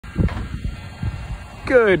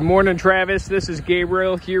Good morning, Travis. This is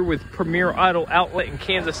Gabriel here with Premier Auto Outlet in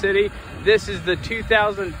Kansas City. This is the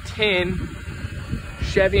 2010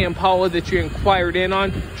 Chevy Impala that you inquired in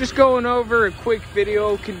on. Just going over a quick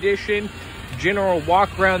video condition, general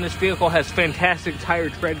walk around. This vehicle has fantastic tire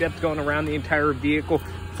tread depth going around the entire vehicle.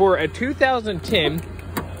 For a 2010,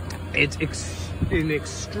 it's in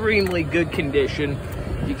extremely good condition.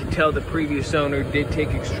 You can tell the previous owner did take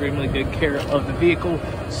extremely good care of the vehicle.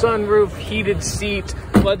 Sunroof, heated seats,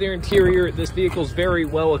 leather interior. This vehicle is very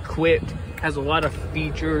well equipped, has a lot of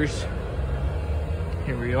features.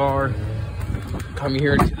 Here we are. Come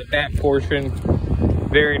here into the back portion.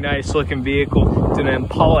 Very nice looking vehicle. It's an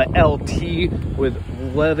Impala LT with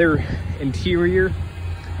leather interior.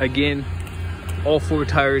 Again, all four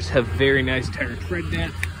tires have very nice tire tread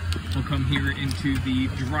depth. We'll come here into the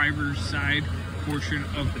driver's side portion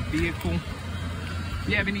of the vehicle. If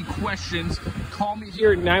you have any questions, call me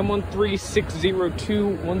here at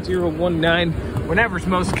 913-602-1019, whenever's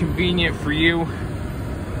most convenient for you,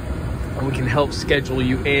 and we can help schedule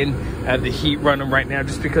you in. I have the heat running right now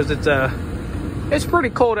just because it's pretty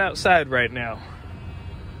cold outside right now.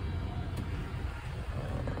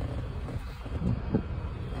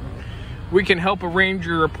 We can help arrange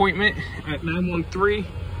your appointment at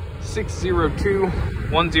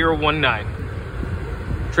 913-602-1019.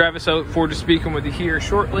 Travis, I look forward to speaking with you here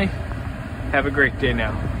shortly. Have a great day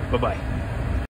now. Bye-bye.